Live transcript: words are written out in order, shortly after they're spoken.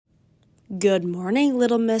Good morning,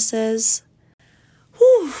 little misses.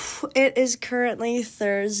 Whew, it is currently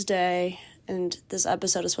Thursday, and this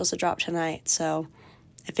episode is supposed to drop tonight, so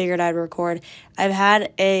I figured I'd record. I've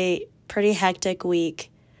had a pretty hectic week.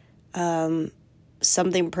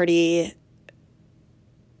 Something pretty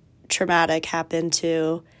traumatic happened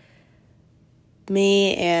to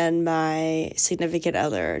me and my significant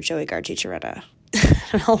other, Joey Garchicheretta.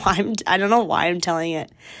 I don't know why I'm telling it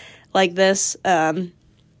like this.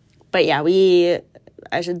 But yeah,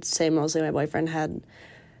 I should say mostly my boyfriend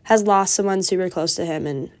has lost someone super close to him,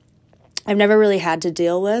 and I've never really had to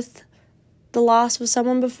deal with the loss of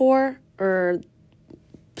someone before, or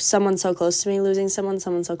someone so close to me losing someone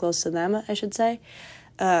so close to them, I should say.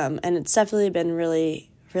 And it's definitely been really,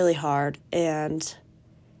 really hard, and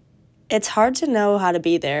it's hard to know how to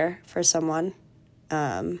be there for someone.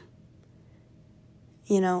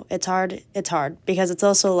 It's hard because it's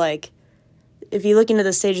also like, if you look into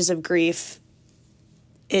the stages of grief,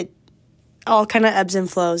 it all kind of ebbs and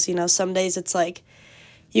flows. Some days it's like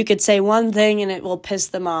you could say one thing and it will piss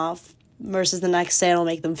them off versus the next day it'll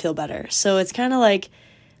make them feel better. So it's kind of like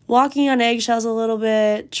walking on eggshells a little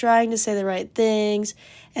bit, trying to say the right things,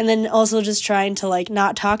 and then also just trying to like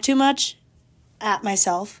not talk too much at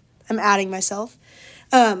myself. I'm adding myself.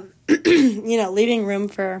 Leaving room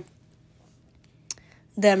for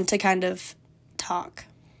them to kind of talk,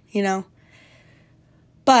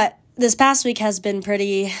 But this past week has been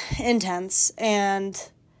pretty intense, and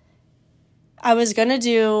I was going to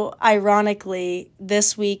do, ironically,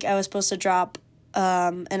 this week I was supposed to drop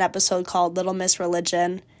an episode called Little Miss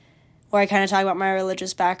Religion, where I kind of talk about my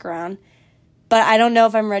religious background, but I don't know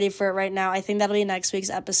if I'm ready for it right now. I think that'll be next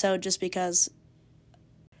week's episode just because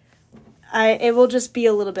it will just be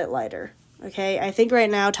a little bit lighter, okay? I think right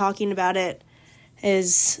now talking about it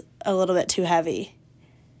is a little bit too heavy,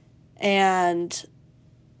 and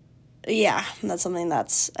yeah, that's something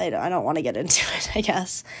I don't want to get into it, I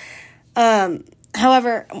guess.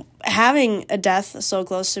 However, having a death so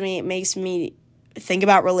close to me makes me think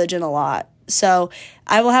about religion a lot. So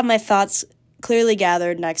I will have my thoughts clearly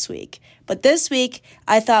gathered next week. But this week,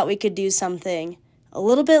 I thought we could do something a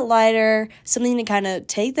little bit lighter, something to kind of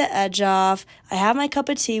take the edge off. I have my cup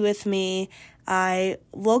of tea with me. I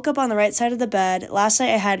woke up on the right side of the bed. Last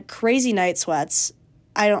night I had crazy night sweats.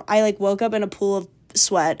 I woke up in a pool of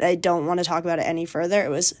sweat. I don't want to talk about it any further. It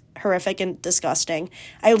was horrific and disgusting.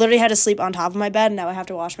 I literally had to sleep on top of my bed, and now I have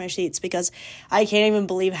to wash my sheets because I can't even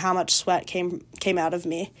believe how much sweat came out of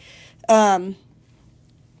me. But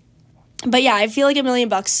yeah, I feel like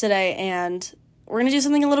 $1,000,000 today, and we're going to do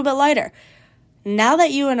something a little bit lighter. Now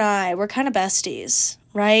that you and we're kind of besties,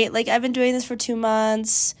 right? Like, I've been doing this for 2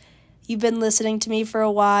 months. You've been listening to me for a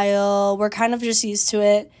while. We're kind of just used to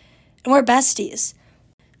it, and we're besties.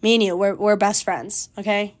 Me and you, we're best friends,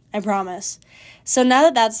 okay? I promise. So now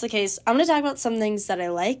that that's the case, I'm going to talk about some things that I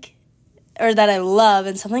like or that I love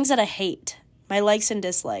and some things that I hate, my likes and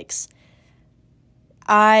dislikes.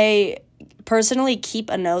 I personally keep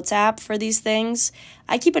a notes app for these things.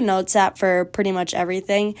 I keep a notes app for pretty much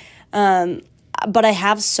everything, but I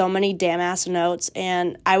have so many damn-ass notes,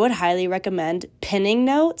 and I would highly recommend pinning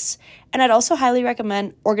notes, and I'd also highly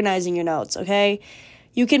recommend organizing your notes, okay?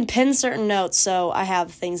 You can pin certain notes, so I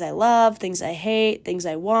have things I love, things I hate, things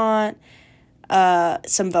I want,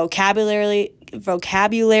 some vocabulary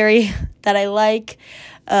that I like,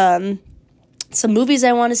 some movies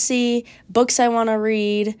I want to see, books I want to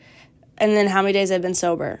read, and then how many days I've been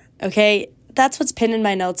sober, okay? That's what's pinned in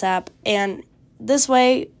my notes app, and this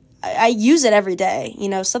way I use it every day.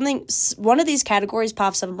 One of these categories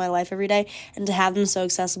pops up in my life every day, and to have them so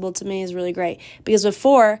accessible to me is really great. Because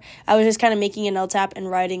before, I was just kind of making a notes app and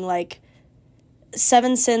writing,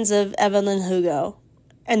 7 Sins of Evelyn Hugo,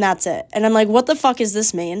 and that's it. And I'm like, what the fuck does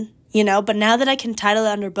this mean? But now that I can title it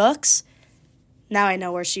under books, now I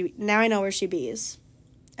know where she bees,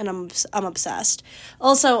 and I'm obsessed.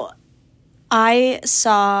 Also, I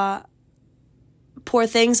saw Poor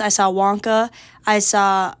Things, I saw Wonka, I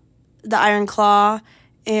saw The Iron Claw,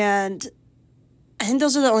 and I think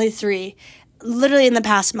those are the only 3, literally in the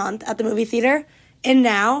past month at the movie theater. And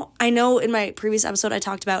now, I know in my previous episode I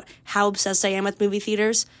talked about how obsessed I am with movie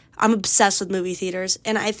theaters. I'm obsessed with movie theaters,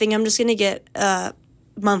 and I think I'm just going to get a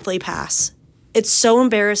monthly pass. It's so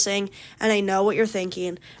embarrassing, and I know what you're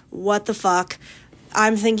thinking. What the fuck?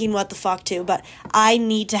 I'm thinking what the fuck too, but I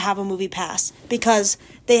need to have a movie pass because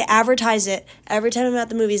they advertise it every time I'm at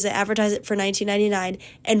the movies. They advertise it for $19.99,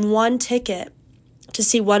 and one ticket to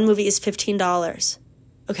see one movie is $15.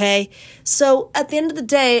 Okay, so at the end of the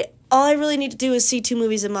day, all I really need to do is see 2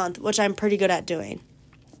 movies a month, which I'm pretty good at doing.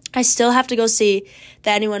 I still have to go see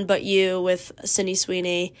The Anyone But You with Sydney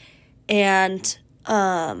Sweeney, And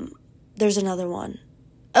there's another one.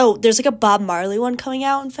 Oh, there's like a Bob Marley one coming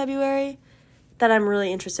out in February that I'm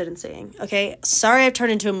really interested in seeing. Okay, sorry I've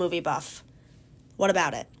turned into a movie buff. What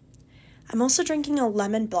about it? I'm also drinking a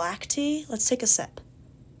lemon black tea. Let's take a sip.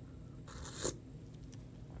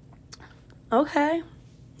 Okay,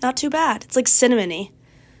 not too bad. It's like cinnamony.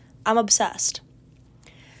 I'm obsessed.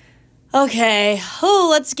 Okay,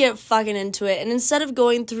 let's get fucking into it. And instead of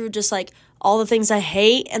going through just like all the things I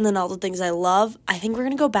hate and then all the things I love, I think we're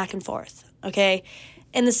gonna go back and forth, okay?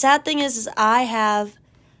 And the sad thing is I have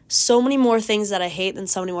so many more things that I hate than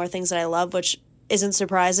so many more things that I love, which isn't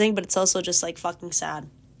surprising, but it's also just like fucking sad.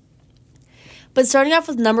 But starting off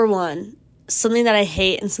with number one, something that I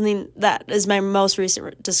hate and something that is my most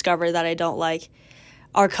recent discovery that I don't like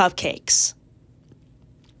are cupcakes.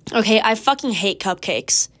 Okay, I fucking hate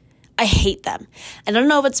cupcakes. I hate them. I don't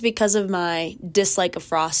know if it's because of my dislike of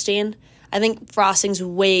frosting. I think frosting's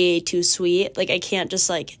way too sweet. Like, I can't just,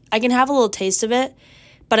 like, I can have a little taste of it,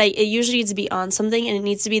 but it usually needs to be on something, and it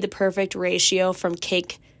needs to be the perfect ratio from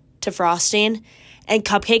cake to frosting, and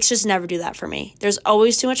cupcakes just never do that for me. There's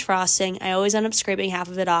always too much frosting. I always end up scraping half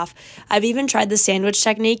of it off. I've even tried the sandwich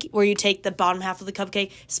technique where you take the bottom half of the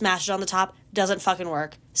cupcake, smash it on the top. Doesn't fucking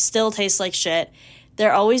work. Still tastes like shit.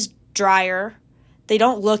 They're always drier. They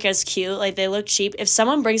don't look as cute. Like, they look cheap. If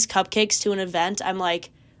someone brings cupcakes to an event, I'm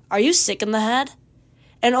like, are you sick in the head?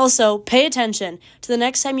 And also, pay attention to the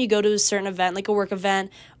next time you go to a certain event, like a work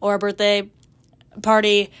event or a birthday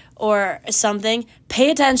party or something.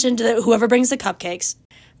 Pay attention to whoever brings the cupcakes.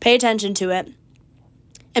 Pay attention to it.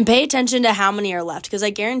 And pay attention to how many are left. Because I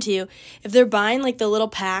guarantee you, if they're buying, like, the little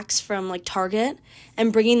packs from, like, Target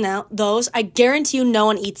and bringing those, I guarantee you no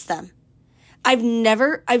one eats them. I've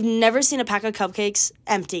never seen a pack of cupcakes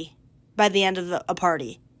empty by the end of a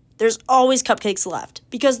party. There's always cupcakes left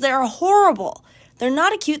because they're horrible. They're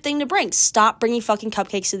not a cute thing to bring. Stop bringing fucking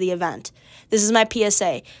cupcakes to the event. This is my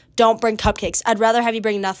PSA. Don't bring cupcakes. I'd rather have you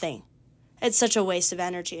bring nothing. It's such a waste of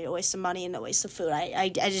energy, a waste of money, and a waste of food. I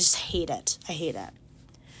just hate it. I hate it.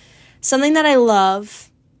 Something that I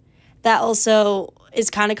love that also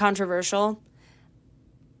is kind of controversial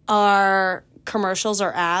are commercials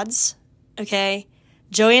or ads. Okay,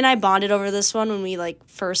 Joey and I bonded over this one when we, like,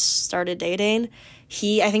 first started dating.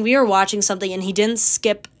 I think we were watching something and he didn't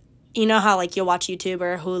skip, you know how, like, you'll watch YouTube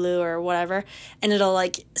or Hulu or whatever, and it'll,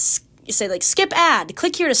 like, say, like, skip ad,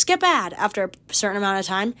 click here to skip ad after a certain amount of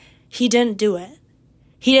time. He didn't do it.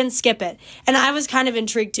 He didn't skip it. And I was kind of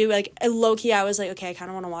intrigued too. Like, low-key, I was like, okay, I kind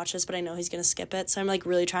of want to watch this, but I know he's going to skip it. So I'm, like,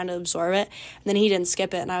 really trying to absorb it. And then he didn't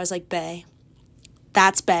skip it, and I was like, bae.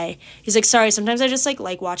 That's bae. He's like, sorry, sometimes I just,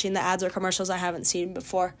 like watching the ads or commercials I haven't seen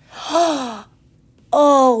before.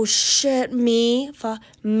 Oh, shit, me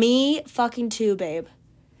fucking too, babe.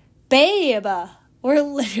 Babe, we're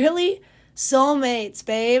literally soulmates,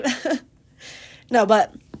 babe. No,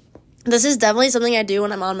 but this is definitely something I do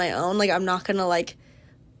when I'm on my own. Like, I'm not gonna, like,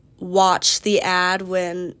 watch the ad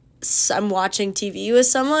when I'm watching TV with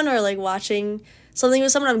someone or, like, watching something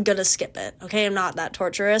with someone. I'm gonna skip it, okay? I'm not that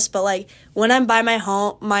torturous, but, like, when I'm by my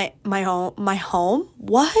home,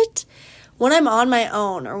 what? When I'm on my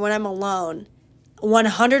own or when I'm alone,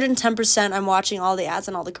 110% I'm watching all the ads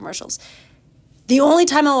and all the commercials. The only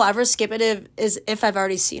time I'll ever skip it is if I've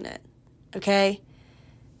already seen it, okay?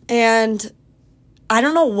 And I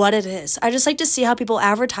don't know what it is. I just like to see how people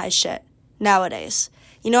advertise shit nowadays.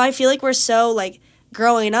 You know, I feel like we're so, like,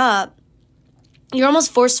 growing up, you're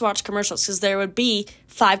almost forced to watch commercials because there would be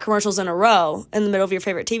 5 commercials in a row in the middle of your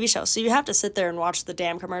favorite TV show. So you have to sit there and watch the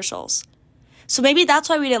damn commercials. So maybe that's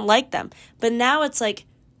why we didn't like them. But now it's like,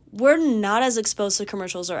 we're not as exposed to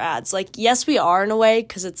commercials or ads. Like, yes, we are in a way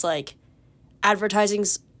because it's like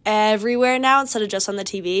advertising's everywhere now instead of just on the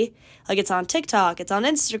TV. Like, it's on TikTok, it's on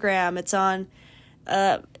Instagram, it's on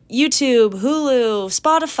YouTube, Hulu,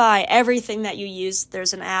 Spotify, everything that you use,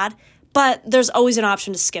 there's an ad. But there's always an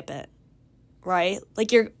option to skip it, right?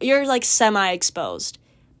 Like, you're like semi-exposed,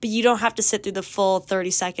 but you don't have to sit through the full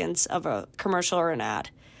 30 seconds of a commercial or an ad.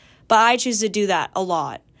 But I choose to do that a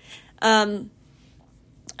lot.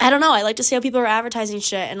 I don't know. I like to see how people are advertising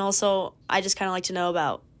shit, and also I just kind of like to know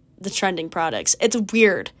about the trending products. It's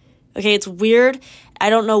weird. Okay, it's weird. I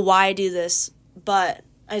don't know why I do this, but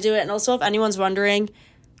I do it. And also, if anyone's wondering,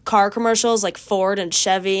 car commercials like Ford and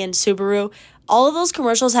Chevy and Subaru, all of those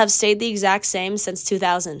commercials have stayed the exact same since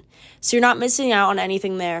 2000. So you're not missing out on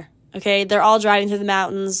anything there, okay? They're all driving through the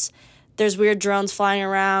mountains. There's weird drones flying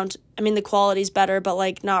around. I mean, the quality's better, but,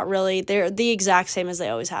 like, not really. They're the exact same as they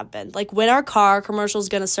always have been. Like, when are car commercials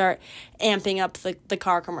going to start amping up the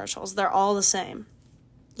car commercials? They're all the same,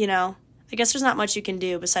 you know? I guess there's not much you can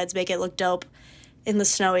do besides make it look dope in the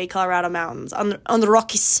snowy Colorado mountains, on the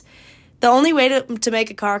Rockies. The only way to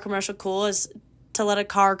make a car commercial cool is to let a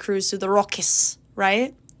car cruise through the Rockies,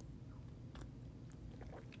 right?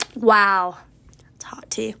 Wow. It's hot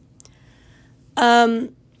tea.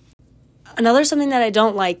 Another something that I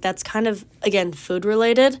don't like that's kind of, again, food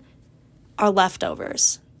related are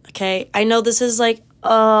leftovers, okay? I know this is like,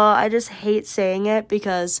 I just hate saying it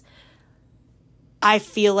because I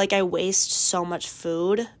feel like I waste so much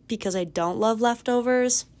food because I don't love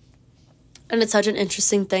leftovers. And it's such an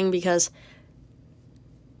interesting thing because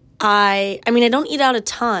I don't eat out a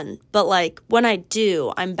ton, but like when I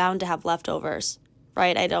do, I'm bound to have leftovers,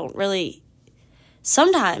 right? I don't really,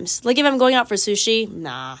 sometimes, like if I'm going out for sushi,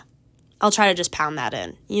 nah, I'll try to just pound that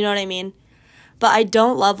in. You know what I mean? But I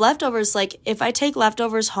don't love leftovers. Like if I take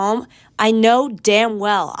leftovers home, I know damn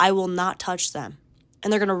well I will not touch them.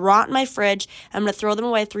 And they're going to rot in my fridge. I'm going to throw them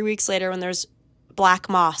away 3 weeks later when there's black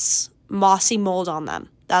mossy mold on them.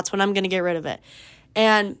 That's when I'm going to get rid of it.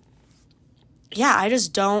 And yeah, I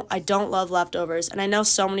don't love leftovers. And I know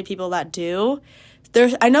so many people that do.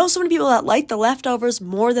 I know so many people that like the leftovers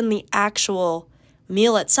more than the actual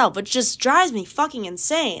meal itself, which just drives me fucking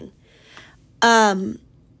insane.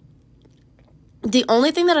 The only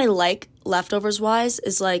thing that I like leftovers-wise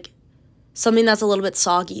is, like, something that's a little bit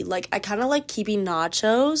soggy. Like, I kind of like keeping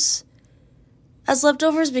nachos as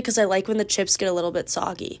leftovers because I like when the chips get a little bit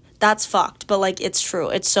soggy. That's fucked, but, like, it's true.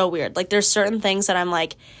 It's so weird. Like, there's certain things that I'm,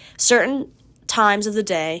 like, certain times of the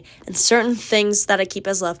day and certain things that I keep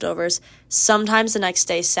as leftovers, sometimes the next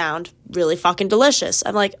day sound really fucking delicious.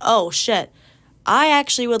 I'm like, oh, shit. I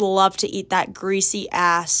actually would love to eat that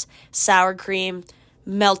greasy-ass sour cream,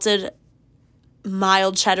 melted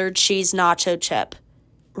mild cheddar cheese nacho chip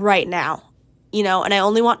right now, and I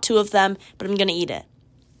only want 2 of them, but I'm going to eat it.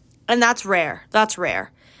 And that's rare. But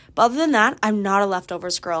other than that, I'm not a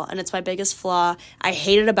leftovers girl, and it's my biggest flaw. I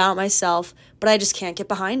hate it about myself, but I just can't get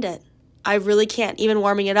behind it. I really can't, even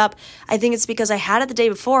warming it up. I think it's because I had it the day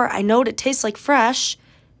before. I know it tastes like fresh,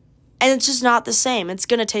 and it's just not the same. It's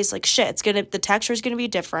going to taste like shit. The texture is going to be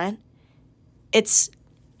different. It's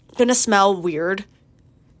going to smell weird.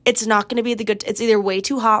 It's not going to be it's either way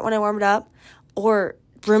too hot when I warm it up or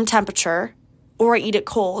room temperature or I eat it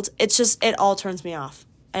cold. It's just, it all turns me off.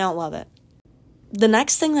 I don't love it. The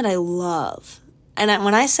next thing that I love, and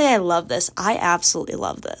when I say I love this, I absolutely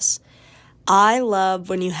love this. I love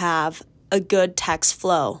when you have a good text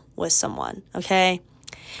flow with someone, okay?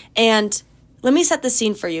 And let me set the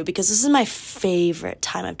scene for you because this is my favorite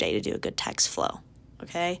time of day to do a good text flow,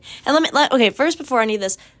 okay? And first before any of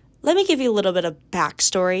this, let me give you a little bit of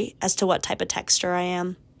backstory as to what type of texter I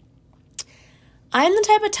am. I'm the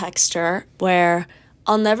type of texter where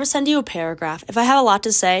I'll never send you a paragraph. If I have a lot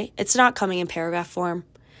to say, it's not coming in paragraph form.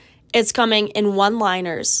 It's coming in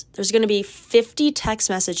one-liners. There's going to be 50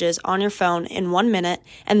 text messages on your phone in 1 minute,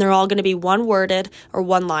 and they're all going to be one-worded or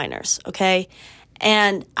one-liners, okay?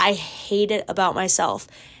 And I hate it about myself.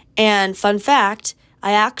 And fun fact,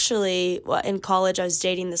 I actually, in college, I was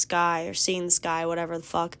dating this guy or seeing this guy, whatever the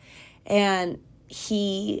fuck, and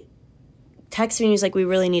he texted me and he was like, we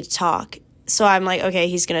really need to talk. So I'm like, okay,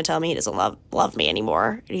 he's going to tell me he doesn't love me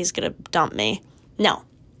anymore, and he's going to dump me. No.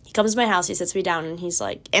 He comes to my house, he sits me down, and he's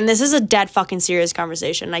like, and this is a dead fucking serious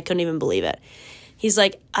conversation, and I couldn't even believe it. He's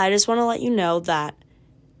like, I just want to let you know that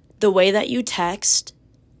the way that you text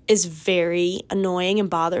is very annoying and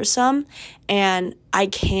bothersome, and I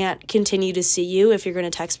can't continue to see you if you're going to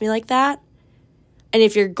text me like that. And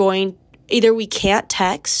if you're either we can't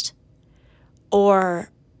text or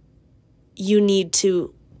you need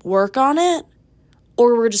to work on it,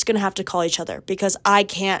 or we're just going to have to call each other because I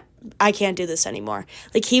can't do this anymore.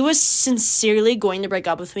 Like, he was sincerely going to break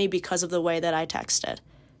up with me because of the way that I texted.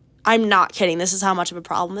 I'm not kidding. This is how much of a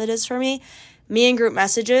problem it is for me. Me and group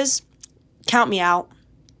messages, count me out.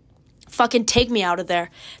 Fucking take me out of there.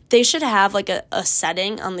 They should have, like, a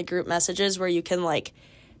setting on the group messages where you can, like,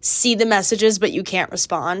 see the messages but you can't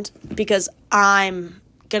respond, because I'm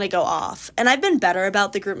gonna go off. And I've been better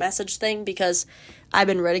about the group message thing because I've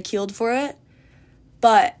been ridiculed for it.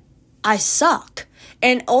 But I suck.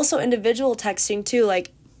 And also individual texting, too.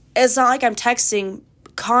 Like, it's not like I'm texting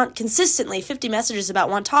consistently 50 messages about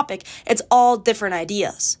one topic. It's all different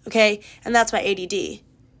ideas, okay? And that's my ADD.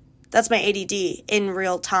 That's my ADD in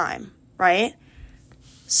real time, right?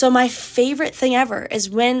 So my favorite thing ever is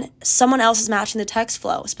when someone else is matching the text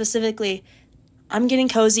flow. Specifically, I'm getting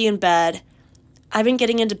cozy in bed. I've been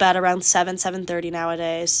getting into bed around 7:30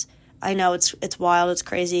 nowadays. I know it's wild, it's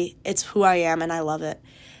crazy. It's who I am, and I love it.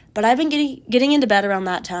 But I've been getting into bed around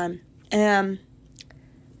that time. And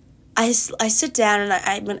I sit down,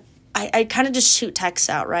 and I kind of just shoot texts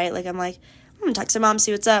out, right? Like, I'm like, Text my mom,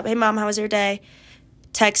 see what's up. Hey, Mom, how was your day?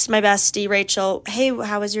 Text my bestie, Rachel. Hey,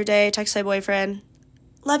 how was your day? Text my boyfriend.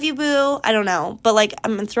 Love you, boo. I don't know. But, like,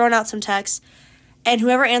 I'm throwing out some texts. And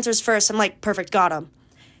whoever answers first, I'm like, perfect, got him.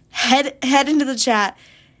 Head into the chat.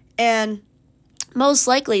 And most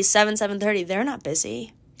likely 7:30, they're not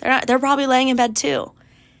busy. They're probably laying in bed too.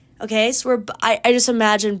 Okay, so I just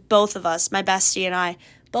imagine both of us, my bestie and I,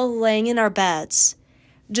 both laying in our beds,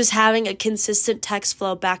 just having a consistent text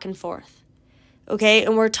flow back and forth. Okay,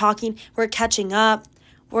 and we're talking, we're catching up,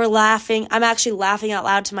 we're laughing. I'm actually laughing out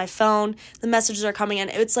loud to my phone. The messages are coming in.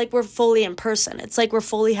 It's like we're fully in person. It's like we're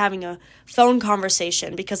fully having a phone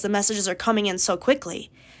conversation because the messages are coming in so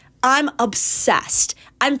quickly. I'm obsessed.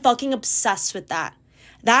 I'm fucking obsessed with that.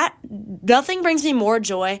 Nothing brings me more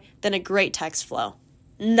joy than a great text flow.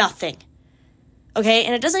 Nothing. Okay,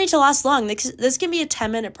 and it doesn't need to last long. This can be a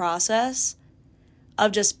 10-minute process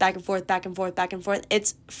of just back and forth, back and forth, back and forth.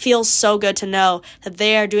 It feels so good to know that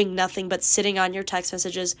they are doing nothing but sitting on your text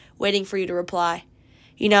messages, waiting for you to reply.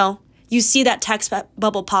 You know, you see that text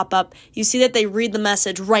bubble pop up. You see that they read the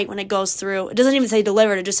message right when it goes through. It doesn't even say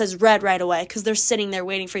delivered. It just says read right away because they're sitting there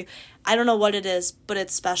waiting for you. I don't know what it is, but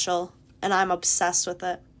it's special, and I'm obsessed with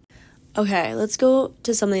it. Okay, let's go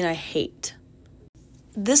to something I hate.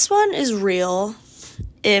 This one is real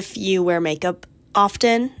if you wear makeup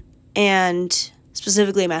often, and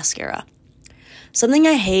specifically mascara. Something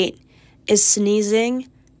I hate is sneezing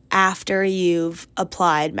after you've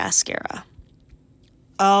applied mascara.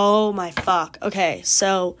 Oh my fuck. Okay,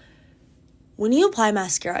 so when you apply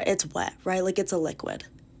mascara, it's wet, right? Like it's a liquid.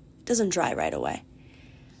 It doesn't dry right away.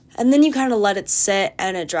 And then you kind of let it sit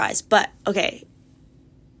and it dries. But, okay,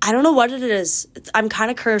 I don't know what it is. I'm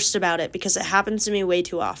kind of cursed about it because it happens to me way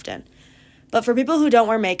too often. But for people who don't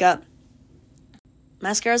wear makeup,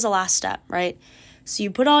 mascara is the last step, right? So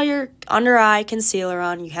you put all your under eye concealer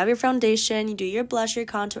on, you have your foundation, you do your blush, your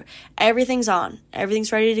contour, everything's on,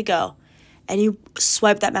 everything's ready to go. And you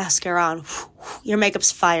swipe that mascara on, your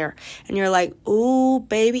makeup's fire. And you're like, ooh,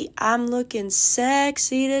 baby, I'm looking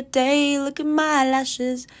sexy today, look at my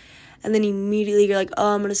lashes. And then immediately you're like,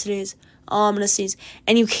 oh, I'm going to sneeze,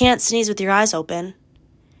 And you can't sneeze with your eyes open.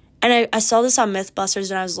 And I saw this on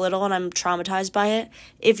Mythbusters when I was little, and I'm traumatized by it.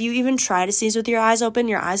 If you even try to sneeze with your eyes open,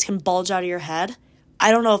 your eyes can bulge out of your head.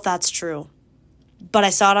 I don't know if that's true, but I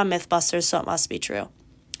saw it on Mythbusters, so it must be true.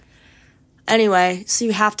 Anyway, so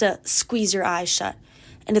you have to squeeze your eyes shut.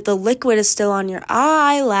 And if the liquid is still on your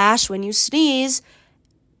eyelash when you sneeze,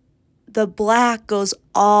 the black goes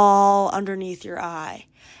all underneath your eye.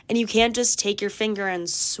 And you can't just take your finger and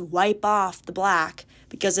swipe off the black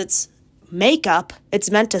because it's makeup. It's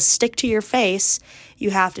meant to stick to your face. You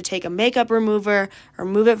have to take a makeup remover,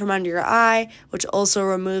 remove it from under your eye, which also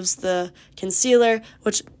removes the concealer,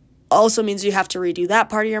 which also means you have to redo that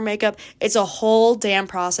part of your makeup. It's a whole damn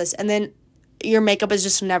process. And then your makeup is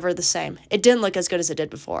just never the same. It didn't look as good as it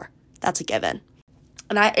did before. That's a given.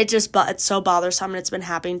 And it's so bothersome, and it's been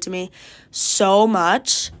happening to me so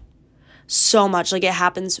much. Like, it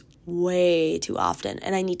happens way too often,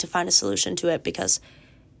 and I need to find a solution to it because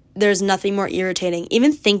there's nothing more irritating.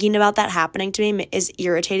 Even thinking about that happening to me is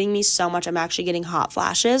irritating me so much. I'm actually getting hot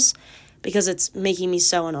flashes because it's making me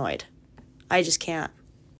so annoyed. I just can't.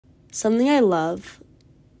 Something I love,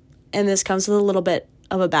 and this comes with a little bit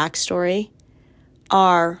of a backstory,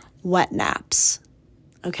 are wet naps.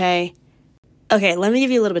 Okay, let me give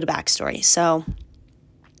you a little bit of backstory. So,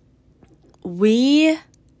 we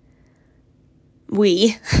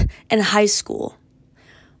in high school,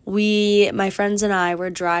 my friends and I were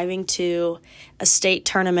driving to a state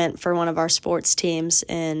tournament for one of our sports teams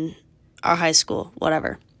in our high school,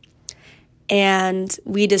 whatever. And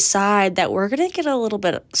we decide that we're going to get a little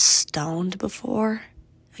bit stoned before,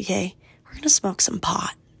 okay? We're going to smoke some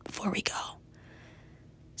pot before we go.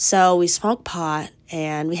 So we smoke pot,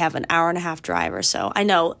 and we have an hour and a half drive or so. I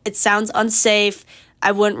know, it sounds unsafe.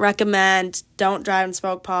 I wouldn't recommend. Don't drive and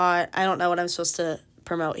smoke pot. I don't know what I'm supposed to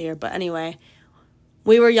promote here, but anyway,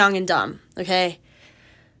 we were young and dumb, okay?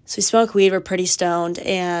 So we smoke weed, we're pretty stoned,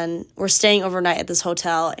 and we're staying overnight at this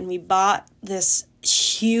hotel, and we bought this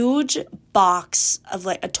huge box of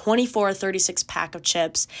like a 24 or 36 pack of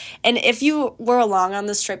chips. And if you were along on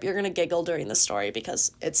this trip, you're going to giggle during the story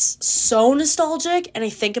because it's so nostalgic, and I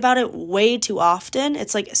think about it way too often.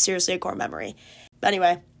 It's like seriously a core memory. But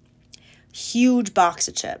anyway, huge box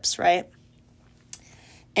of chips, right?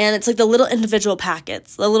 And it's like the little individual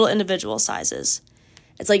packets, the little individual sizes.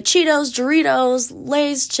 It's like Cheetos, Doritos,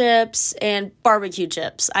 Lay's chips, and barbecue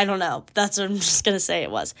chips. I don't know. That's what I'm just going to say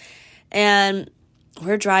it was. And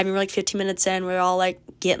we're driving. We're like 15 minutes in. We're all like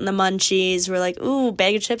getting the munchies. We're like, ooh,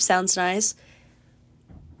 bag of chips sounds nice.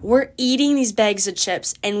 We're eating these bags of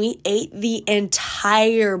chips, and we ate the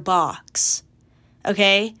entire box,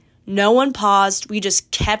 okay? No one paused. We just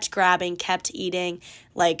kept grabbing, kept eating.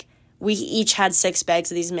 Like, we each had 6 bags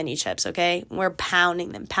of these mini chips, okay? We're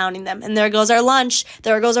pounding them. And there goes our lunch.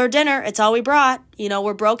 There goes our dinner. It's all we brought. You know,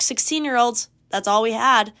 we're broke 16-year-olds. That's all we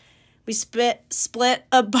had. We split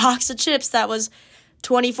a box of chips that was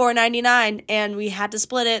 $24.99, and we had to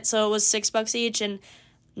split it, so it was $6 each, and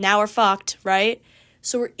now we're fucked, right?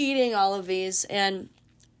 So we're eating all of these, and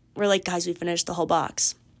we're like, guys, we finished the whole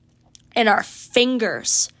box. And our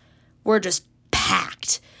fingers were just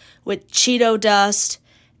packed with Cheeto dust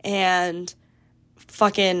and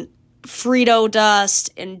fucking Frito dust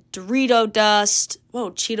and Dorito dust. Whoa,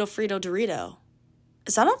 Cheeto, Frito, Dorito.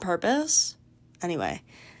 Is that on purpose? Anyway,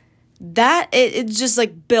 that, it just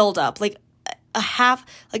like build up, like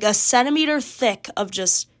a centimeter thick of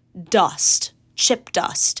just dust, chip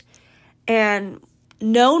dust. And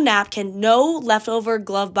no napkin, no leftover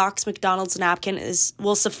glove box McDonald's napkin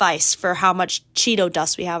will suffice for how much Cheeto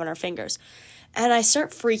dust we have on our fingers. And I start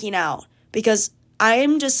freaking out because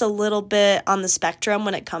I'm just a little bit on the spectrum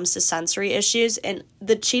when it comes to sensory issues, and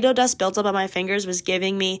the Cheeto dust built up on my fingers was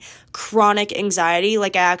giving me chronic anxiety.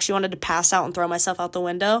 Like, I actually wanted to pass out and throw myself out the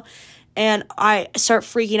window. And I start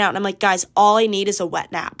freaking out, and I'm like, guys, all I need is a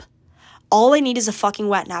wet nap. All I need is a fucking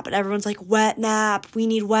wet nap. And everyone's like, wet nap, we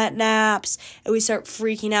need wet naps. And we start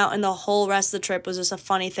freaking out, and the whole rest of the trip was just a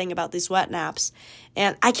funny thing about these wet naps.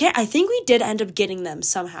 And I think we did end up getting them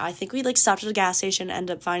somehow. I think we like stopped at a gas station and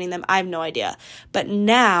ended up finding them. I have no idea. But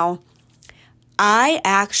now I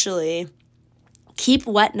actually keep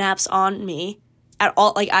wet naps on me at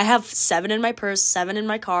all. Like, I have 7 in my purse, 7 in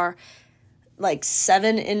my car, like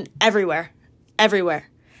 7 in everywhere.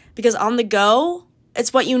 Because on the go,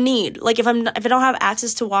 it's what you need. Like, if I don't have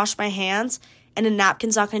access to wash my hands and a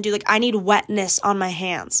napkin's not going to do, like, I need wetness on my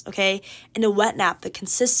hands, okay? And a wet nap, the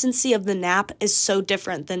consistency of the nap is so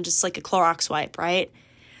different than just, like, a Clorox wipe, right?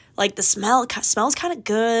 Like, the smells kind of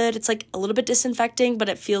good. It's, like, a little bit disinfecting, but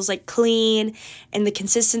it feels, like, clean. And the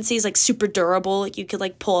consistency is, like, super durable. Like, you could,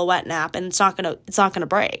 like, pull a wet nap, and it's not gonna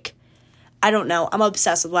break. I don't know. I'm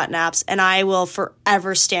obsessed with wet naps, and I will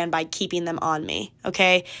forever stand by keeping them on me,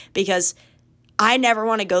 okay? Because I never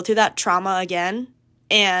want to go through that trauma again,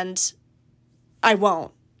 and I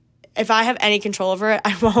won't. If I have any control over it,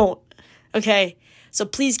 I won't, okay? So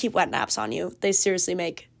please keep wet naps on you. They seriously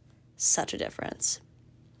make such a difference.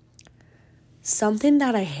 Something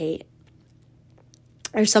that I hate,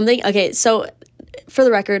 or something, okay, so for the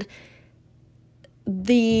record,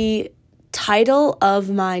 the title of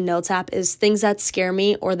my notes app is Things That Scare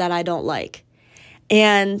Me or That I Don't Like.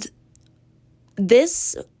 And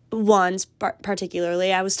this one's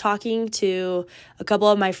particularly, I was talking to a couple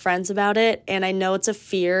of my friends about it, and I know it's a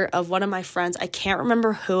fear of one of my friends. I can't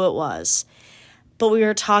remember who it was, but we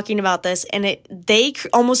were talking about this, and they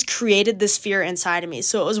almost created this fear inside of me.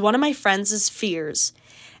 So it was one of my friends' fears,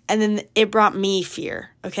 and then it brought me fear,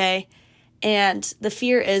 okay? And the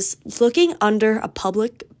fear is looking under a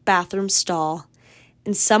public bathroom stall,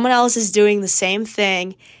 and someone else is doing the same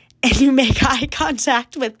thing, and you make eye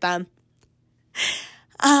contact with them.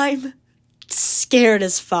 I'm scared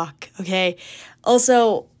as fuck, okay?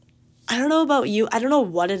 Also, I don't know about you. I don't know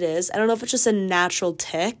what it is. I don't know if it's just a natural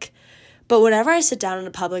tick, but whenever I sit down in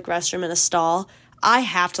a public restroom in a stall, I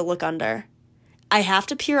have to look under. I have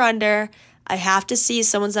to peer under. I have to see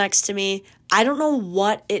someone's next to me. I don't know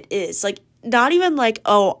what it is. Like, not even like,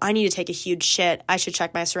 oh, I need to take a huge shit, I should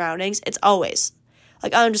check my surroundings. It's always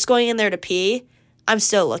like, oh, I'm just going in there to pee, I'm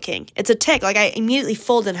still looking. It's a tick. Like, I immediately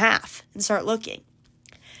fold in half and start looking.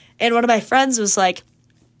 And one of my friends was like,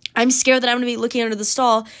 I'm scared that I'm going to be looking under the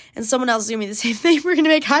stall and someone else is doing me the same thing. We're going to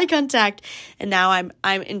make eye contact. And now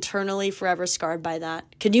I'm internally forever scarred by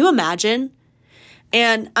that. Can you imagine?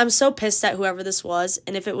 And I'm so pissed at whoever this was.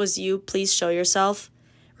 And if it was you, please show yourself.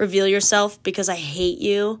 Reveal yourself, because I hate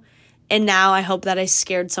you. And now I hope that I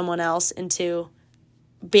scared someone else into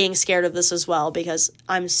being scared of this as well, because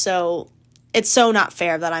it's so not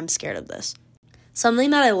fair that I'm scared of this.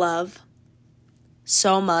 Something that I love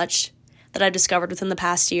so much that I've discovered within the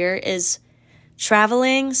past year is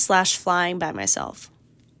traveling/flying by myself.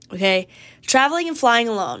 Okay? Traveling and flying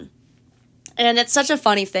alone. And it's such a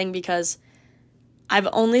funny thing because I've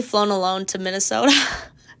only flown alone to Minnesota.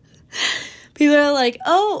 People are like,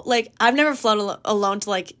 oh, like, I've never flown alone to,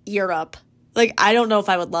 like, Europe. Like, I don't know if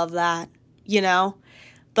I would love that, you know?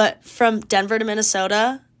 But from Denver to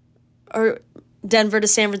Minnesota or Denver to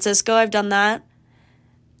San Francisco, I've done that.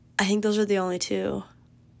 I think those are the only two.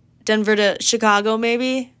 Denver to Chicago,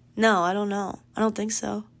 maybe? No, I don't know. I don't think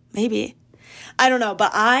so. Maybe. I don't know,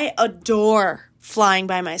 but I adore flying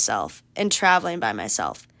by myself and traveling by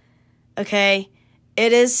myself. Okay?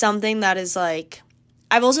 It is something that is like,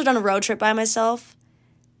 I've also done a road trip by myself.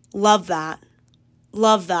 Love that.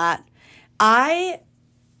 Love that.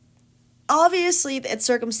 Obviously, it's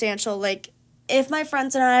circumstantial. Like, if my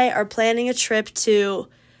friends and I are planning a trip to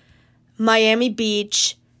Miami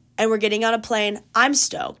Beach and we're getting on a plane, I'm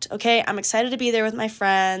stoked, okay? I'm excited to be there with my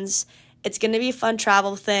friends. It's going to be a fun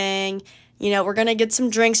travel thing. You know, we're going to get some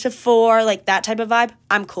drinks before, like that type of vibe.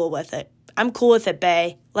 I'm cool with it. I'm cool with it,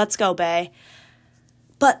 bae. Let's go, bae.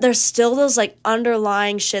 But there's still those, like,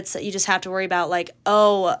 underlying shits that you just have to worry about. Like,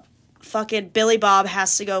 oh, fucking Billy Bob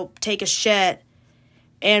has to go take a shit.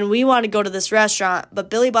 And we want to go to this restaurant,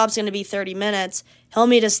 but Billy Bob's going to be 30 minutes. He'll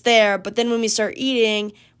meet us there. But then when we start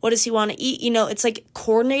eating, what does he want to eat? You know, it's like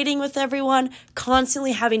coordinating with everyone,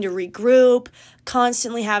 constantly having to regroup,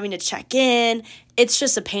 constantly having to check in. It's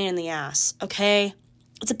just a pain in the ass, okay?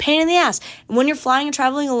 It's a pain in the ass. And when you're flying and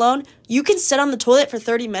traveling alone, you can sit on the toilet for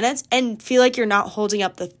 30 minutes and feel like you're not holding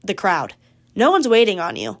up the crowd. No one's waiting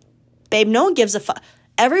on you. Babe, no one gives a fuck.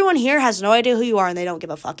 Everyone here has no idea who you are, and they don't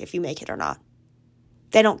give a fuck if you make it or not.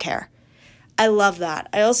 They don't care. I love that.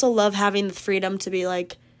 I also love having the freedom to be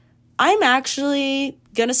like, I'm actually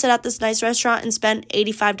going to sit at this nice restaurant and spend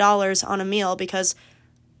 $85 on a meal because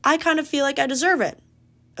I kind of feel like I deserve it.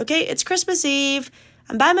 Okay? It's Christmas Eve.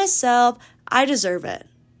 I'm by myself. I deserve it.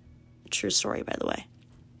 True story, by the way.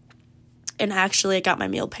 And actually, I got my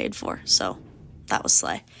meal paid for, so that was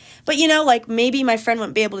slay. But, you know, like, maybe my friend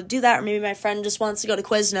wouldn't be able to do that, or maybe my friend just wants to go to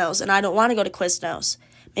Quiznos, and I don't want to go to Quiznos.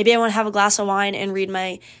 Maybe I want to have a glass of wine and read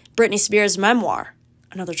my Britney Spears memoir.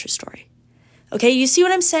 Another true story. Okay, you see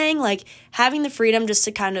what I'm saying? Like, having the freedom just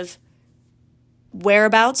to kind of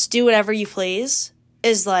whereabouts, do whatever you please,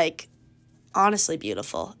 is, like, honestly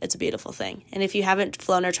beautiful. It's a beautiful thing. And if you haven't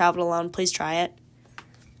flown or traveled alone, please try it.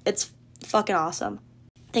 It's fucking awesome.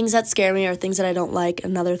 Things that scare me are things that I don't like.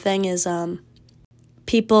 Another thing is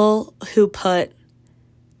people who put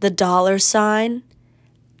the dollar sign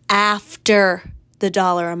after the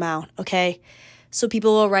dollar amount, okay? So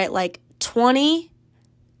people will write like 20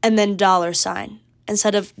 and then dollar sign.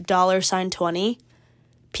 Instead of dollar sign 20,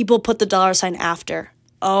 people put the dollar sign after.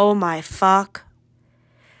 Oh my fuck.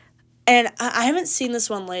 And I haven't seen this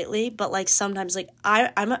one lately, but like sometimes like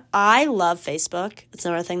I love Facebook. It's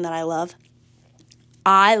another thing that I love.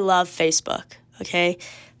 I love Facebook, okay?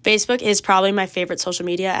 Facebook is probably my favorite social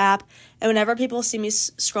media app. And whenever people see me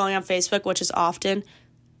scrolling on Facebook, which is often,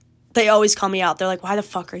 they always call me out. They're like, why the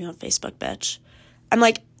fuck are you on Facebook, bitch? I'm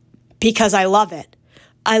like, because I love it.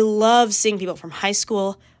 I love seeing people from high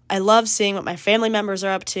school. I love seeing what my family members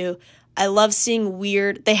are up to. I love seeing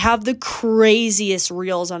they have the craziest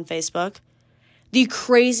reels on Facebook. The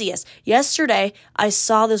craziest. Yesterday, I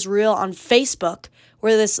saw this reel on Facebook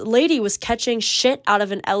where this lady was catching shit out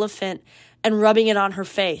of an elephant and rubbing it on her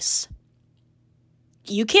face.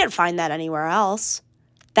 You can't find that anywhere else.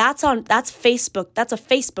 That's Facebook. That's a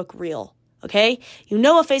Facebook reel, okay? You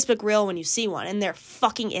know a Facebook reel when you see one, and they're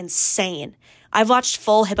fucking insane. I've watched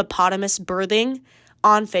full hippopotamus birthing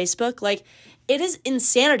on Facebook. Like, it is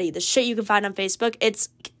insanity, the shit you can find on Facebook. It's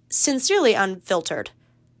sincerely unfiltered,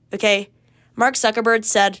 okay? Mark Zuckerberg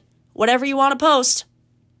said, whatever you want to post.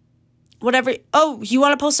 You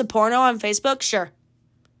want to post a porno on Facebook? Sure.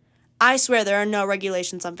 I swear there are no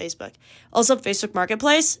regulations on Facebook. Also, Facebook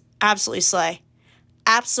Marketplace, absolutely slay.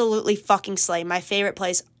 Absolutely fucking slay. My favorite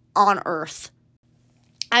place on earth.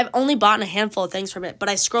 I've only bought a handful of things from it, but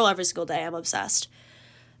I scroll every single day. I'm obsessed.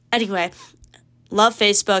 Anyway, love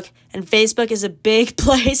Facebook, and Facebook is a big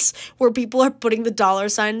place where people are putting the dollar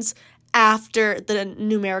signs after the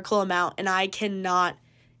numerical amount, and I cannot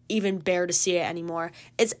even bear to see it anymore.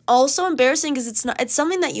 It's also embarrassing because it's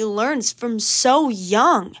something that you learn from so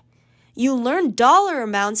young. You learn dollar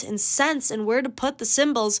amounts and cents and where to put the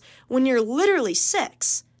symbols when you're literally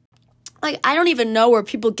 6. Like, I don't even know where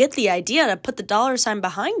people get the idea to put the dollar sign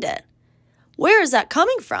behind it. Where is that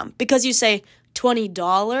coming from? Because you say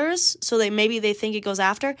 $20, so maybe they think it goes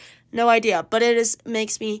after? No idea, but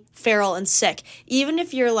makes me feral and sick. Even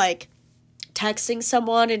if you're, like, texting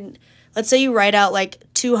someone and let's say you write out, like,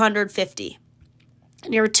 250,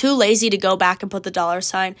 and you're too lazy to go back and put the dollar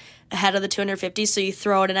sign ahead of the 250, so you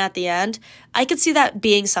throw it in at the end. I could see that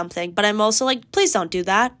being something, but I'm also like, please don't do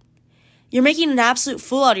that. You're making an absolute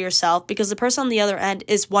fool out of yourself because the person on the other end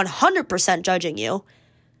is 100% judging you.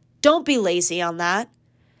 Don't be lazy on that.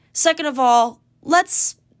 Second of all,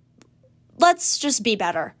 let's just be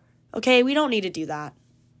better, okay? We don't need to do that.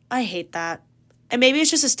 I hate that. And maybe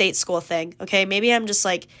it's just a state school thing, okay? Maybe I'm just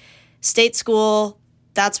like, state school,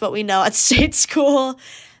 that's what we know at state school.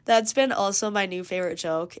 That's been also my new favorite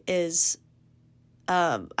joke is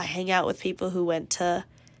I hang out with people who went to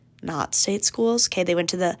not state schools. Okay, they went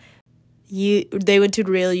to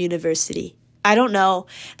real university. I don't know.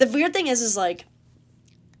 The weird thing is like,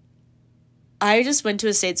 I just went to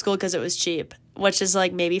a state school because it was cheap, which is,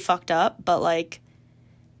 like, maybe fucked up, but, like,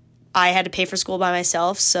 I had to pay for school by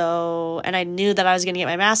myself, and I knew that I was going to get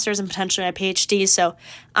my master's and potentially my PhD, so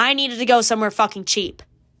I needed to go somewhere fucking cheap.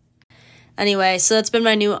 Anyway, so that's been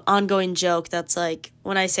my new ongoing joke. That's, like,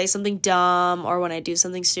 when I say something dumb or when I do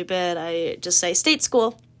something stupid, I just say state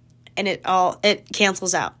school, and it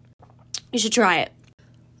cancels out. You should try it.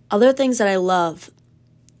 Other things that I love.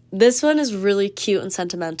 This one is really cute and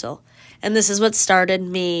sentimental. And this is what started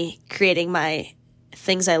me creating my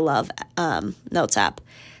things I love notes app.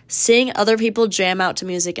 Seeing other people jam out to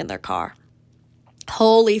music in their car.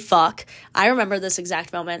 Holy fuck. I remember this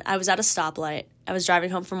exact moment. I was at a stoplight. I was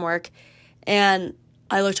driving home from work. And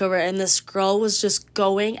I looked over and this girl was just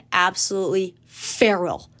going absolutely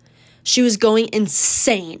feral. She was going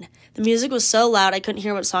insane. The music was so loud I couldn't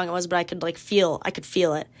hear what song it was, but I could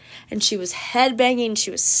feel it. And she was headbanging,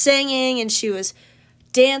 she was singing, and she was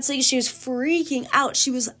dancing. She was freaking out.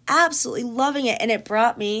 She was absolutely loving it, and it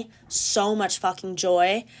brought me so much fucking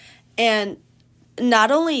joy. And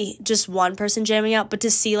not only just one person jamming out, but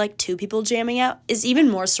to see like two people jamming out is even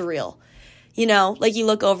more surreal. You know, like you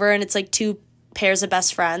look over and it's like two pairs of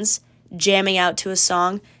best friends jamming out to a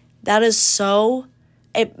song. That is so,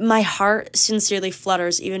 my heart sincerely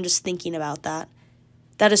flutters even just thinking about that.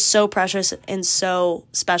 That is so precious and so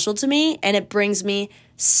special to me, and it brings me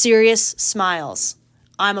serious smiles.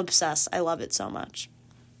 I'm obsessed. I love it so much.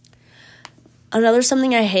 Another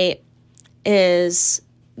something I hate is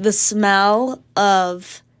the smell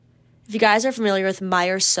of, if you guys are familiar with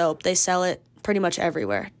Meyer's soap, they sell it pretty much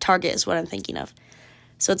everywhere. Target is what I'm thinking of.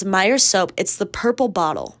 So it's Meyer's soap. It's the purple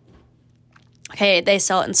bottle. Okay, they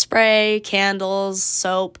sell it in spray, candles,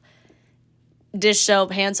 soap, dish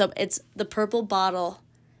soap, hand soap. It's the purple bottle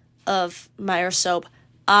of Meyer's soap.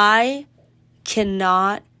 I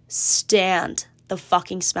cannot stand the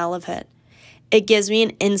fucking smell of it. It gives me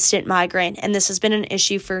an instant migraine, and this has been an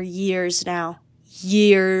issue for years now.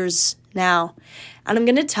 And I'm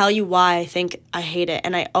going to tell you why I think I hate it,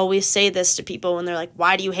 and I always say this to people when they're like,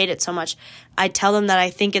 why do you hate it so much? I tell them that I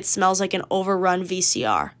think it smells like an overrun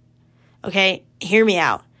VCR. Okay, hear me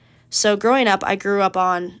out. So growing up, I grew up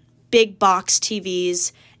on big box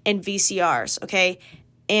TVs and VCRs, okay?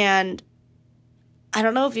 And I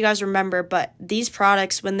don't know if you guys remember, but these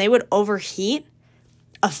products, when they would overheat,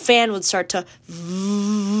 a fan would start to,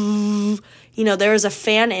 there was a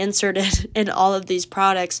fan inserted in all of these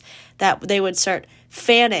products that they would start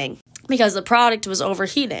fanning because the product was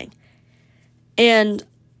overheating. And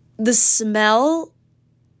the smell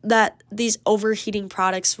that these overheating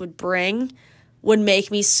products would bring would make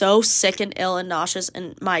me so sick and ill and nauseous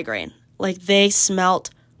and migraine. Like, they smelt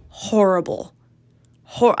horrible.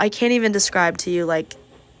 I can't even describe to you, like,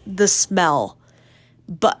 the smell.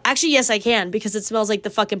 But actually, yes, I can, because it smells like the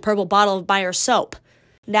fucking purple bottle of Meyer's soap.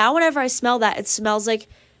 Now, whenever I smell that, it smells like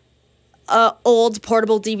a old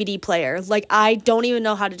portable DVD player. Like, I don't even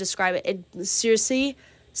know how to describe it. It seriously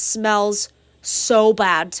smells so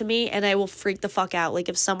bad to me, and I will freak the fuck out. Like,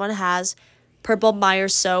 if someone has purple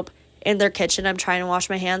Meyer's soap in their kitchen, I'm trying to wash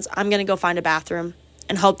my hands, I'm going to go find a bathroom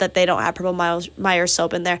and hope that they don't have purple Meyer's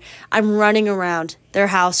soap in there. I'm running around their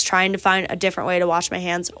house trying to find a different way to wash my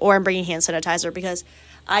hands, or I'm bringing hand sanitizer because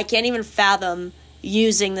I can't even fathom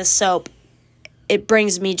using this soap. It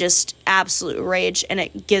brings me just absolute rage, and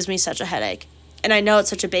it gives me such a headache. And I know it's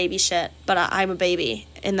such a baby shit, but I'm a baby,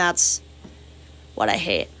 and that's what I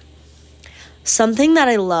hate. Something that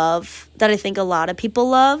I love, that I think a lot of people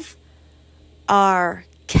love, are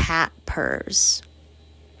cat purrs.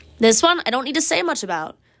 This one, I don't need to say much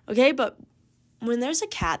about, okay? But when there's a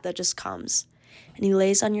cat that just comes and he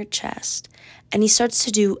lays on your chest and he starts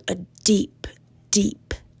to do a deep,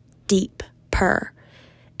 deep, deep purr,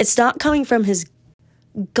 it's not coming from his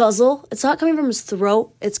guzzle. It's not coming from his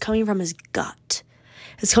throat. It's coming from his gut.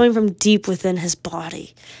 It's coming from deep within his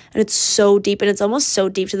body. And it's so deep, and it's almost so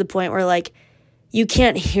deep to the point where, like, you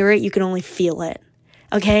can't hear it. You can only feel it,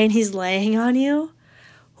 okay? And he's laying on you.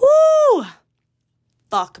 Woo!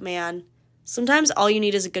 Fuck, man. Sometimes all you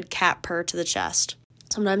need is a good cat purr to the chest.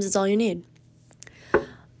 Sometimes it's all you need.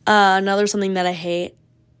 Another something that I hate.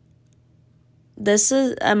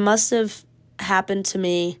 It must have happened to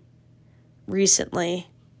me recently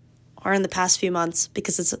or in the past few months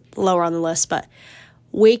because it's lower on the list, but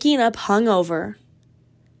waking up hungover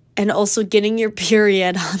and also getting your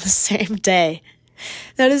period on the same day.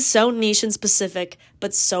 That is so niche and specific,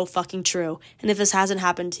 but so fucking true. And if this hasn't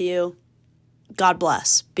happened to you, God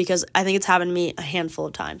bless, because I think it's happened to me a handful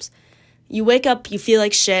of times. You wake up, you feel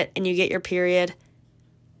like shit, and you get your period.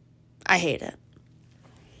 I hate it.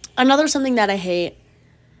 Another something that I hate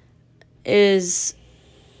is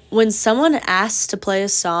when someone asks to play a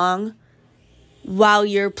song while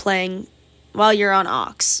you're on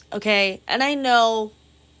aux, okay? And I know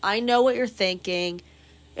what you're thinking.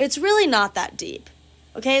 It's really not that deep,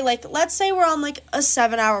 okay? Like, let's say we're on, like, a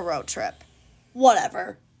 7-hour road trip.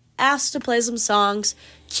 Whatever. Ask to play some songs.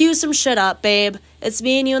 Cue some shit up, babe. It's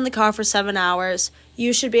me and you in the car for 7 hours.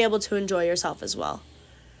 You should be able to enjoy yourself as well.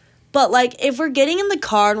 But, like, if we're getting in the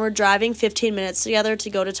car and we're driving 15 minutes together to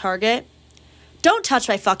go to Target, don't touch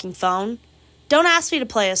my fucking phone. Don't ask me to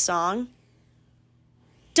play a song.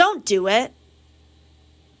 Don't do it.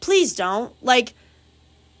 Please don't. Like,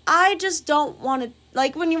 I just don't want to,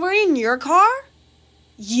 like, when you're in your car,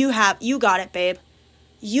 you got it, babe.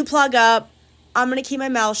 You plug up. I'm going to keep my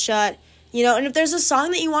mouth shut. You know, and if there's a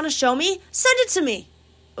song that you want to show me, send it to me.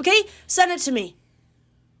 Okay? Send it to me.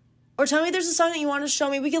 Or tell me there's a song that you want to show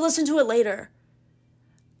me. We can listen to it later.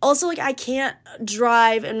 Also, like, I can't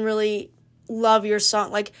drive and really love your song.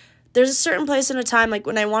 Like, there's a certain place in a time, like,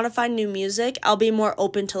 when I want to find new music, I'll be more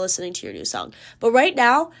open to listening to your new song. But right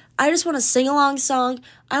now, I just want a sing-along song.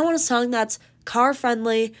 I want a song that's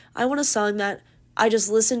car-friendly. I want a song that I just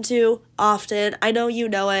listen to often. I know you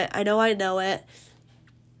know it. I know it.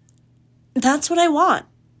 That's what I want.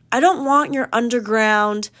 I don't want your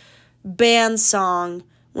underground band song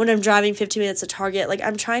when I'm driving 15 minutes to Target. Like,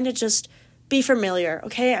 I'm trying to just be familiar,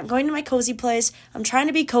 okay? I'm going to my cozy place. I'm trying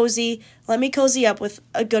to be cozy. Let me cozy up with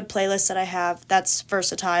a good playlist that I have that's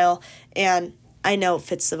versatile, and I know it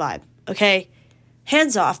fits the vibe, okay?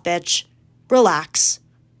 Hands off, bitch. Relax.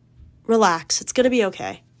 It's gonna be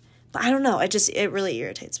okay. But I don't know. It really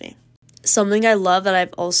irritates me. Something I love that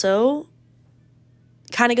I've also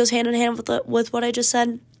kind of goes hand in hand with what I just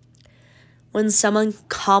said. When someone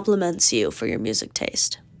compliments you for your music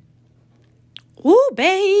taste. Ooh,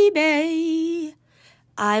 baby.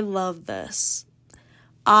 I love this.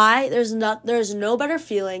 There's no better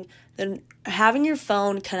feeling than having your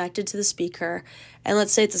phone connected to the speaker, and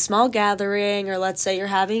let's say it's a small gathering, or let's say you're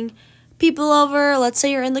having people over, let's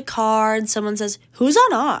say you're in the car and someone says, "Who's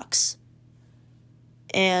on aux?"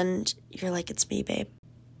 And you're like, "It's me, babe.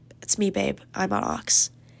 I'm on aux."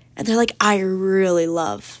 And they're like, "I really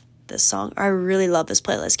love this song. I really love this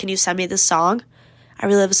playlist. Can you send me this song? I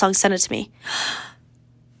really love the song. Send it to me."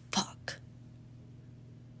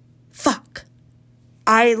 Fuck.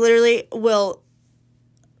 I literally will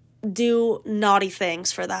do naughty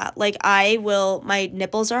things for that. Like, my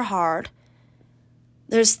nipples are hard.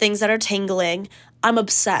 There's things that are tingling. I'm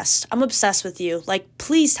obsessed. I'm obsessed with you. Like,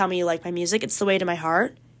 please tell me you like my music. It's the way to my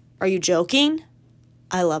heart. Are you joking?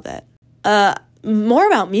 I love it. More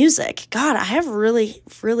about music. God, I have really,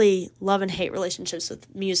 really love and hate relationships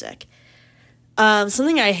with music.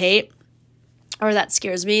 Something I hate, or that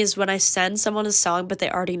scares me, is when I send someone a song, but they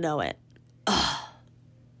already know it. Ugh.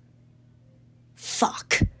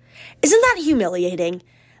 Fuck. Isn't that humiliating?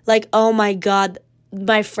 Like, oh my God,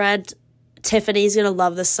 my friend Tiffany's gonna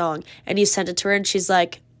love this song. And you send it to her and she's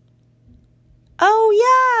like, "Oh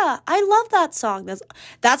yeah, I love that song."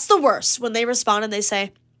 That's the worst, when they respond and they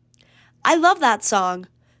say, "I love that song."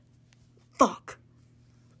 Fuck.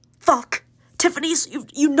 Tiffany's,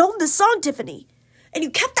 you know this song, Tiffany. And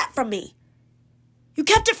you kept that from me. You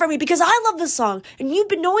kept it from me because I love this song. And you've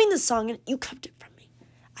been knowing this song and you kept it from me.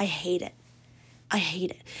 I hate it.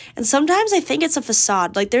 And sometimes I think it's a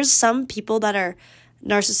facade. Like, there's some people that are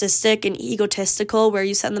narcissistic and egotistical where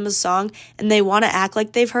you send them a song and they want to act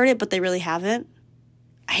like they've heard it, but they really haven't.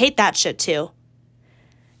 I hate that shit too.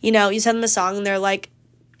 You know, you send them a song and they're like,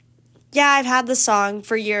 "Yeah, I've had this song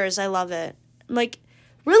for years. I love it." I'm like,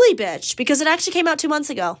 really, bitch? Because it actually came out 2 months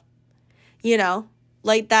ago. You know,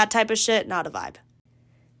 like that type of shit, not a vibe.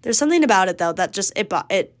 There's something about it, though, that just,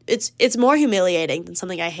 it's more humiliating than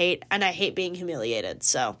something I hate, and I hate being humiliated,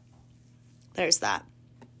 so there's that.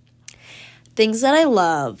 Things that I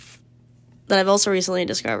love, that I've also recently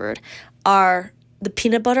discovered, are the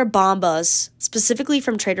peanut butter bombas, specifically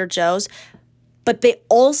from Trader Joe's, but they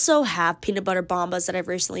also have peanut butter bombas that I've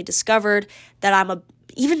recently discovered that I'm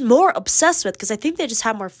even more obsessed with, because I think they just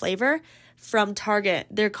have more flavor, from Target.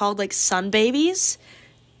 They're called, like, Sun Babies.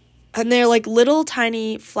 And they're like little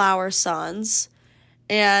tiny flower suns.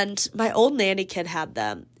 And my old nanny kid had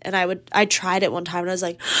them. And I tried it one time and I was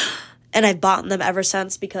like, and I've bought them ever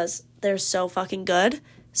since because they're so fucking good.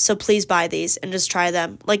 So please buy these and just try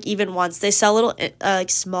them. Like, even once. They sell little like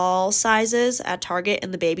small sizes at Target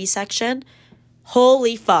in the baby section.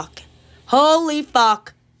 Holy fuck.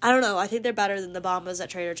 I don't know. I think they're better than the Bombas at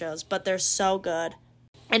Trader Joe's, but they're so good.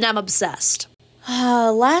 And I'm obsessed.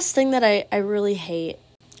 Last thing that I really hate.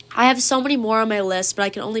 I have so many more on my list, but I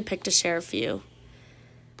can only pick to share a few.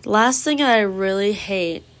 The last thing I really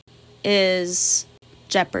hate is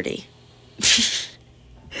Jeopardy.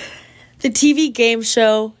 The TV game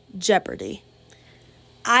show Jeopardy.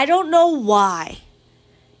 I don't know why,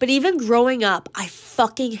 but even growing up, I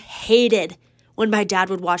fucking hated when my dad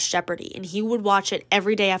would watch Jeopardy, and he would watch it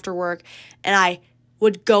every day after work, and I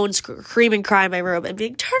would go and scream and cry in my room and be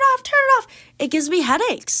like, turn it off, turn it off. It gives me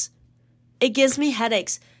headaches.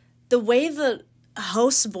 The way the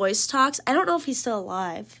host's voice talks, I don't know if he's still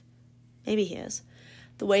alive. Maybe he is.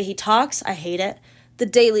 The way he talks, I hate it.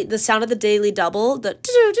 The sound of the daily double, the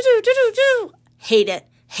do-do-do-do-do-do, hate it.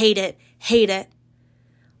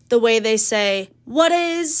 The way they say, what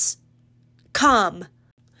is cum?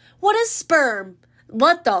 What is sperm?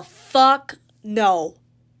 What the fuck? No.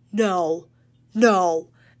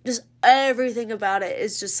 Just everything about it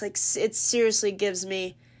is just like, it seriously gives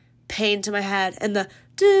me pain to my head. And the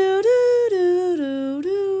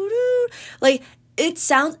do-do-do-do-do-do. Like,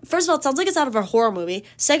 first of all, it sounds like it's out of a horror movie.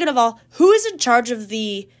 Second of all, who is in charge of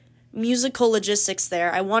the musical logistics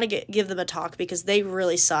there? I want to give them a talk because they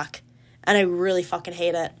really suck. And I really fucking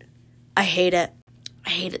hate it. I hate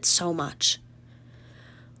it so much.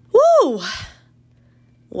 Woo!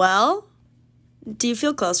 Well, do you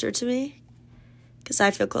feel closer to me? Because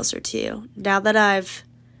I feel closer to you. Now that I've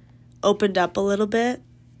opened up a little bit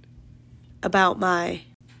about my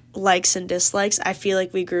likes and dislikes, I feel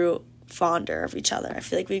like we grew fonder of each other. I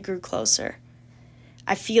feel like we grew closer.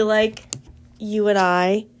 I feel like you and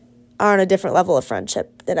I are on a different level of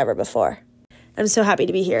friendship than ever before. I'm so happy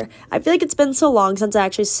to be here. I feel like it's been so long since I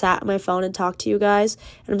actually sat on my phone and talked to you guys.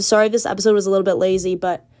 And I'm sorry this episode was a little bit lazy,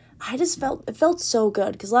 but it felt so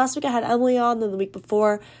good. Because last week I had Emily on, then the week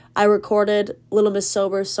before I recorded Little Miss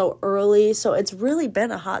Sober so early. So it's really been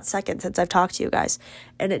a hot second since I've talked to you guys.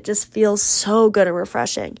 And it just feels so good and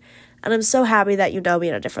refreshing. And I'm so happy that you know me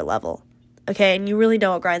on a different level. Okay? And you really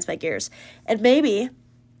know what grinds my gears. And maybe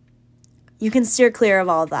you can steer clear of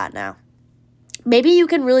all of that now. Maybe you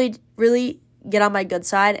can really, really get on my good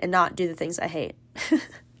side and not do the things I hate.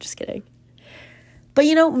 Just kidding. But,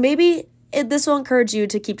 maybe this will encourage you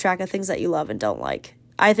to keep track of things that you love and don't like.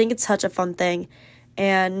 I think it's such a fun thing.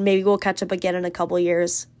 And maybe we'll catch up again in a couple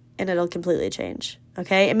years and it'll completely change.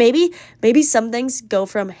 Okay? And maybe some things go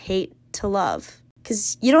from hate to love.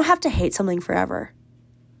 Because you don't have to hate something forever.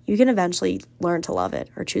 You can eventually learn to love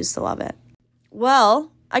it or choose to love it.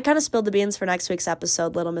 Well, I kind of spilled the beans for next week's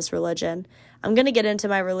episode, Little Miss Religion. I'm going to get into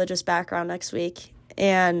my religious background next week,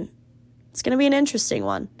 and it's going to be an interesting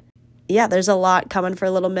one. Yeah, there's a lot coming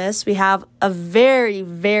for Little Miss. We have a very,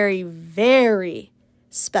 very, very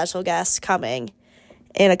special guest coming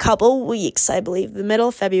in a couple weeks, I believe, the middle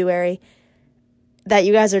of February, that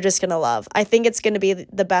you guys are just going to love. I think it's going to be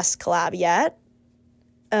the best collab yet.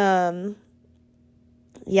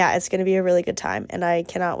 Yeah, it's going to be a really good time, and I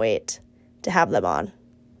cannot wait to have them on.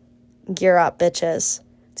 Gear up, bitches.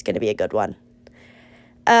 It's going to be a good one.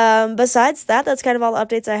 Besides that, that's kind of all the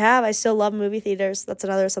updates I have. I still love movie theaters. That's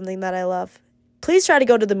another something that I love. Please try to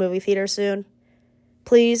go to the movie theater soon.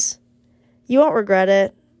 Please. You won't regret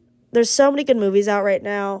it. There's so many good movies out right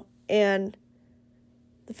now, and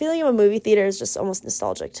the feeling of a movie theater is just almost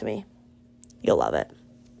nostalgic to me. You'll love it.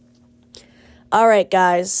 All right,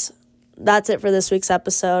 guys. That's it for this week's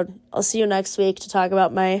episode. I'll see you next week to talk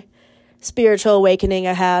about my spiritual awakening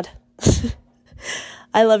I had.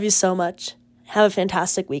 I love you so much. Have a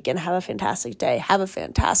fantastic weekend. Have a fantastic day. Have a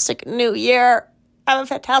fantastic new year. Have a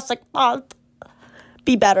fantastic month.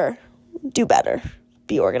 Be better. Do better.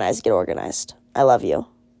 Be organized. Get organized. I love you.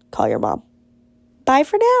 Call your mom. Bye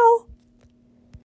for now.